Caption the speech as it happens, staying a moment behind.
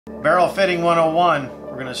Barrel fitting 101,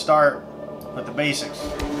 we're going to start with the basics.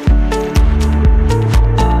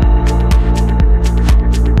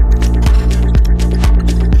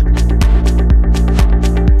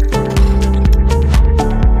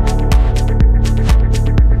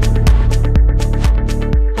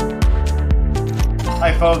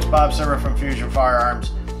 Hi folks, Bob Server from Fusion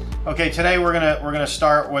Firearms. Okay, today we're gonna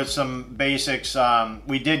start with some basics.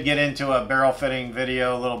 We did get into a barrel fitting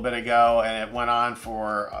video a little bit ago, and it went on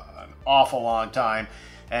for an awful long time.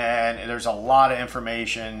 And there's a lot of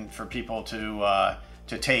information for people to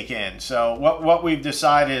take in. So what we've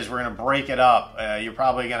decided is we're gonna break it up. You're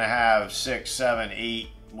probably gonna have 6, 7, 8,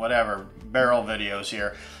 whatever barrel videos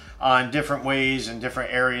here on different ways and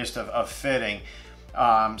different areas of fitting.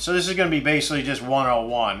 So this is going to be basically just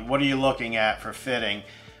 101. What are you looking at for fitting?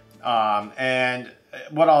 And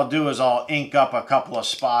what I'll do is I'll ink up a couple of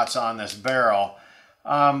spots on this barrel.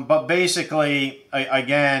 But basically,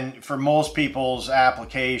 again, for most people's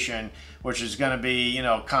application, which is going to be, you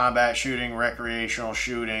know, combat shooting, recreational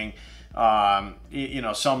shooting, you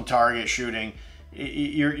know, some target shooting,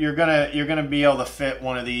 you're gonna be able to fit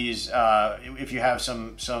one of these if you have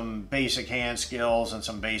some basic hand skills and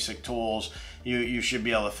some basic tools. You should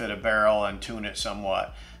be able to fit a barrel and tune it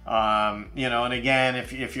somewhat. You know, and again,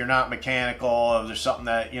 if you're not mechanical, if there's something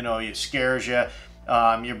that, you know, it scares you,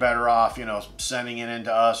 you're better off, you know, sending it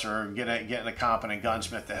into us or getting a competent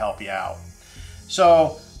gunsmith to help you out.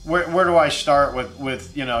 So where do I start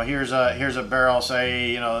with you know, here's a barrel,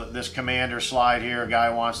 say, you know, this Commander slide here, a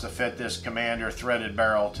guy wants to fit this Commander threaded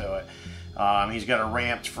barrel to it. He's got a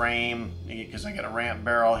ramped frame because I got a ramped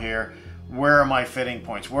barrel here. Where are my fitting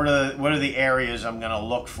points? What are the areas I'm going to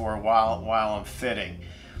look for while I'm fitting?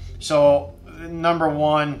 So number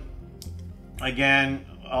one, again,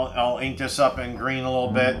 I'll ink this up in green a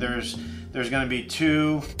little bit. There's going to be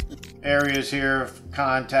 2 areas here of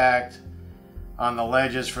contact on the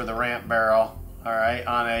ledges for the ramp barrel. All right,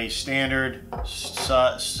 on a standard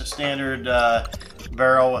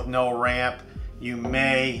barrel with no ramp, you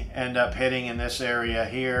may end up hitting in this area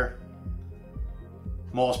here.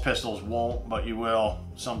 Most pistols won't, but you will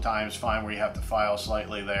sometimes find where you have to file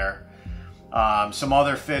slightly there. Some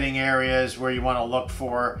other fitting areas where you want to look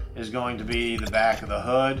for is going to be the back of the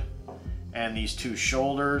hood and these 2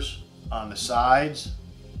 shoulders on the sides,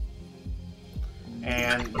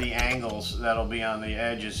 and the angles that'll be on the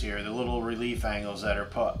edges here, the little relief angles that are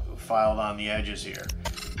filed on the edges here.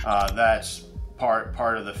 That's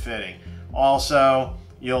part of the fitting. Also,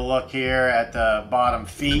 you'll look here at the bottom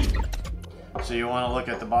feet. So you want to look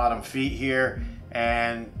at the bottom feet here,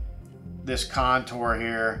 and this contour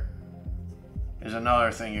here is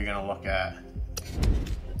another thing you're going to look at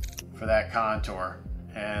for that contour,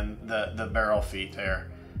 and the barrel feet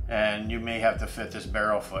there. And you may have to fit this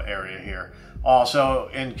barrel foot area here. Also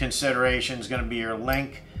in consideration is going to be your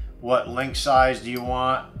link. What link size do you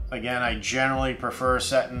want? Again, I generally prefer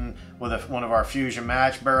setting with one of our Fusion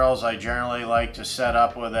match barrels. I generally like to set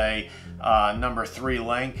up with a number 3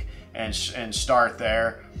 link and start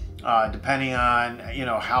there. Depending on, you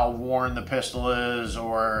know, how worn the pistol is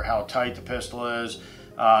or how tight the pistol is,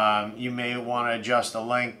 you may want to adjust the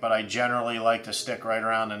length, but I generally like to stick right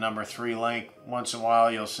around the number 3 length. Once in a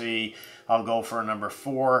while you'll see I'll go for a number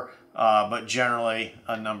 4, but generally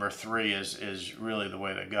a number 3 is really the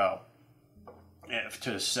way to go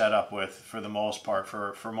to set up with, for the most part,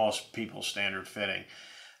 for most people's standard fitting.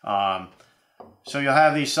 So you'll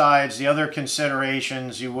have these sides. The other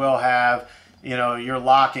considerations you will have, you know, your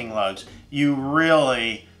locking lugs. You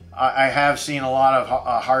really, I have seen a lot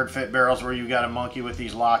of hard fit barrels where you got a monkey with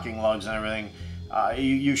these locking lugs and everything.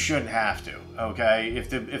 You shouldn't have to, okay? If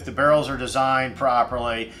the barrels are designed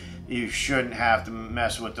properly, you shouldn't have to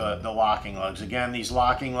mess with the locking lugs. Again, these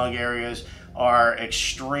locking lug areas are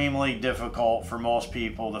extremely difficult for most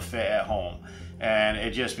people to fit at home. And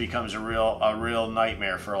it just becomes a real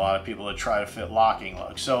nightmare for a lot of people to try to fit locking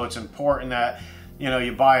lugs. So it's important that, you know,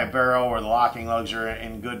 you buy a barrel where the locking lugs are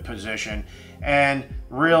in good position. And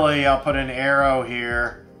really, I'll put an arrow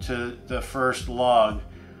here to the first lug,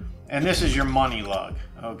 and this is your money lug.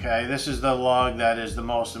 Okay, this is the lug that is the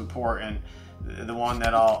most important, the one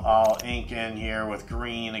that I'll ink in here with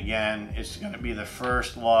green. Again, it's going to be the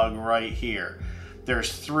first lug right here.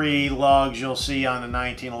 There's 3 lugs you'll see on the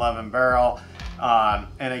 1911 barrel.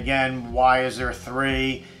 And again, why is there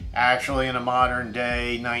 3? Actually, in a modern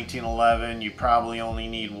day 1911, you probably only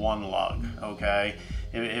need 1 lug, okay?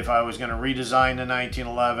 If I was going to redesign the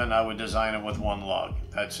 1911, I would design it with 1 lug.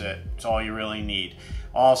 That's it. That's all you really need.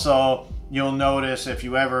 Also, you'll notice if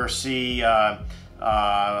you ever see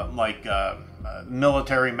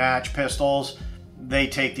military match pistols, they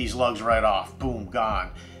take these lugs right off. Boom,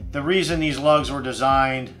 gone. The reason these lugs were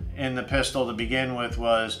designed in the pistol to begin with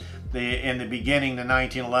was in the beginning, the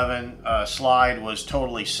 1911 slide was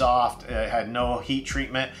totally soft. It had no heat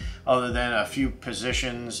treatment other than a few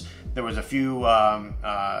positions. There was a few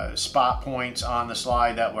spot points on the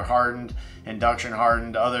slide that were hardened, induction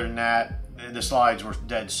hardened. Other than that, the slides were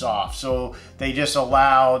dead soft. So they just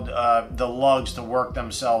allowed the lugs to work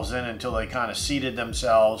themselves in until they kind of seated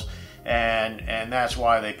themselves, and that's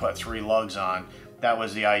why they put 3 lugs on. That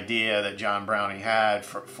was the idea that John Browning had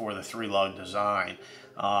for the 3-lug design.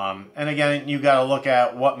 And again, you got to look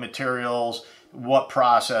at what materials, what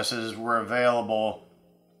processes were available,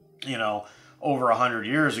 you know, over 100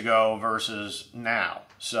 years ago versus now.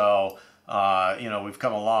 So, you know, we've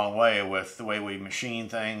come a long way with the way we machine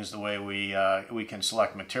things, the way we can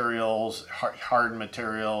select materials, hardened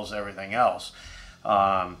materials, everything else.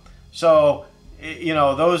 So, you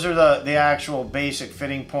know, those are the actual basic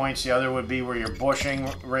fitting points. The other would be where your bushing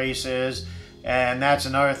race is. And that's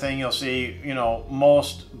another thing you'll see, you know,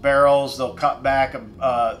 most barrels, they'll cut back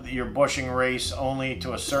your bushing race only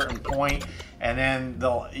to a certain point, and then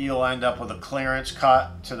you'll end up with a clearance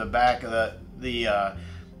cut to the back of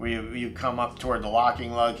where you come up toward the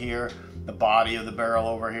locking lug here, the body of the barrel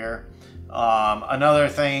over here. Another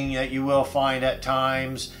thing that you will find at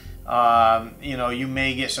times, you know, you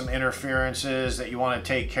may get some interferences that you want to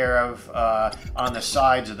take care of on the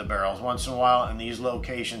sides of the barrels. Once in a while in these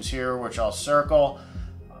locations here, which I'll circle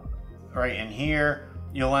right in here,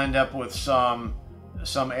 you'll end up with some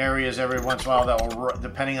areas every once in a while that will,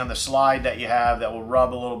 depending on the slide that you have, that will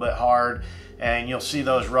rub a little bit hard, and you'll see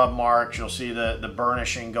those rub marks. You'll see the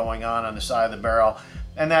burnishing going on the side of the barrel.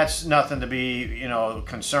 And that's nothing to be, you know,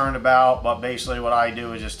 concerned about, but basically what I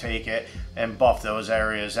do is just take it and buff those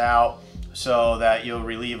areas out so that you'll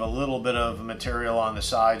relieve a little bit of material on the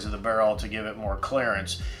sides of the barrel to give it more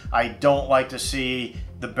clearance. I don't like to see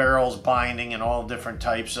the barrels binding in all different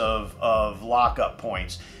types of lockup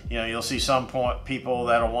points. You know, you'll see some people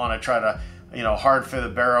that'll want to try to, you know, hard fit the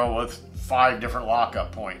barrel with 5 different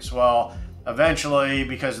lockup points. Well, eventually,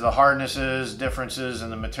 because of the hardnesses, differences in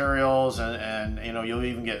the materials, and you know, you'll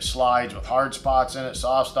even get slides with hard spots in it,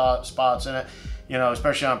 soft spots in it, you know,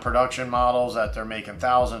 especially on production models that they're making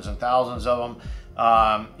thousands and thousands of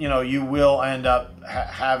them. You know, you will end up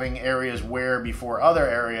having areas wear before other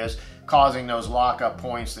areas, causing those lockup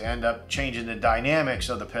points to end up changing the dynamics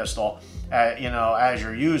of the pistol, you know, as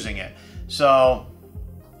you're using it. So,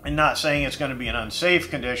 I'm not saying it's going to be an unsafe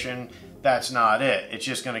condition. That's not it. It's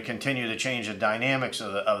just going to continue to change the dynamics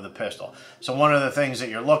of the pistol. So one of the things that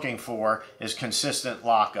you're looking for is consistent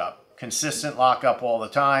lockup. Consistent lockup all the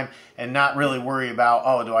time, and not really worry about,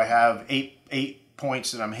 oh, do I have eight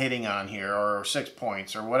points that I'm hitting on here, or 6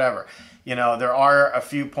 points, or whatever. You know, there are a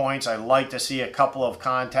few points. I like to see a couple of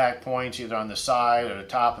contact points, either on the side or the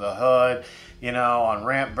top of the hood. You know, on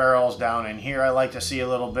ramp barrels down in here, I like to see a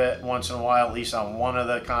little bit once in a while, at least on one of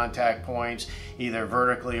the contact points, either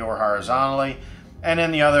vertically or horizontally. And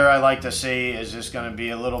then the other I like to see is just going to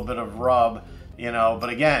be a little bit of rub, you know,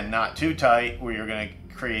 but again, not too tight where you're going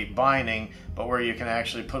to create binding, but where you can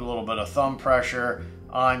actually put a little bit of thumb pressure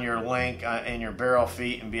on your link in your barrel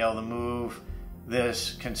feet and be able to move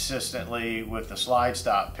this consistently with the slide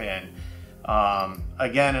stop pin.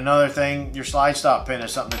 Again, another thing, your slide stop pin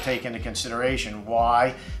is something to take into consideration.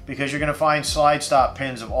 Why? Because you're going to find slide stop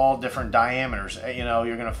pins of all different diameters. You know,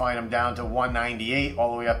 you're going to find them down to 198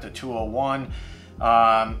 all the way up to 201,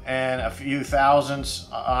 and a few thousandths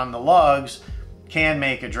on the lugs can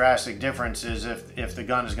make a drastic difference if the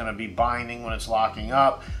gun is going to be binding when it's locking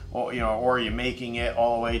up, or, you know, or you're making it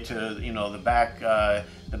all the way to, you know, the back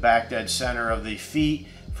dead center of the feet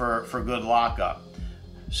for good lockup.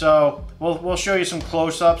 So we'll show you some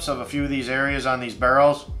close-ups of a few of these areas on these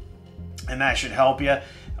barrels, and that should help you.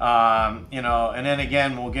 You know, and then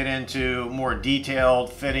again, we'll get into more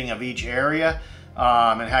detailed fitting of each area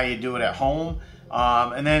and how you do it at home.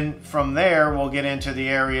 And then from there, we'll get into the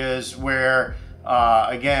areas where,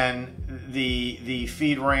 again, the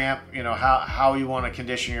feed ramp, you know, how you want to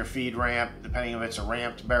condition your feed ramp, depending if it's a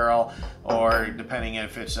ramped barrel or depending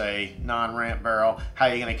if it's a non-ramp barrel, how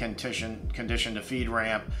you're going to condition the feed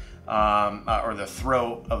ramp or the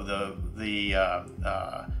throat of the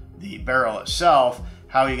barrel itself.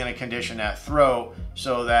 How are you going to condition that throat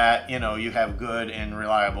so that, you know, you have good and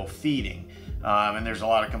reliable feeding? And there's a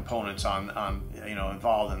lot of components you know,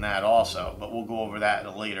 involved in that also, but we'll go over that in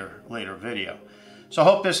a later video. So I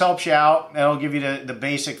hope this helps you out. It'll give you the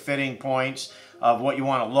basic fitting points of what you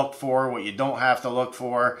want to look for, what you don't have to look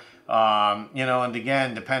for. You know, and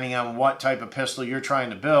again, depending on what type of pistol you're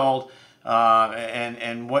trying to build,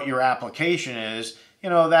 and what your application is, you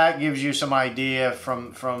know, that gives you some idea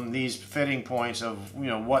from these fitting points of, you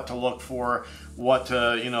know, what to look for, what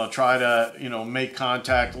to, you know, try to, you know, make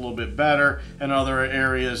contact a little bit better, and other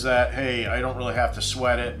areas that, hey, I don't really have to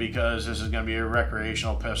sweat it because this is going to be a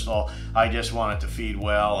recreational pistol. I just want it to feed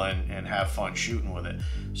well and have fun shooting with it.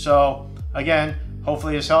 So again,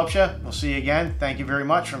 hopefully this helps you. We'll see you again. Thank you very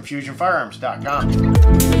much from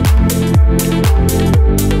FusionFirearms.com.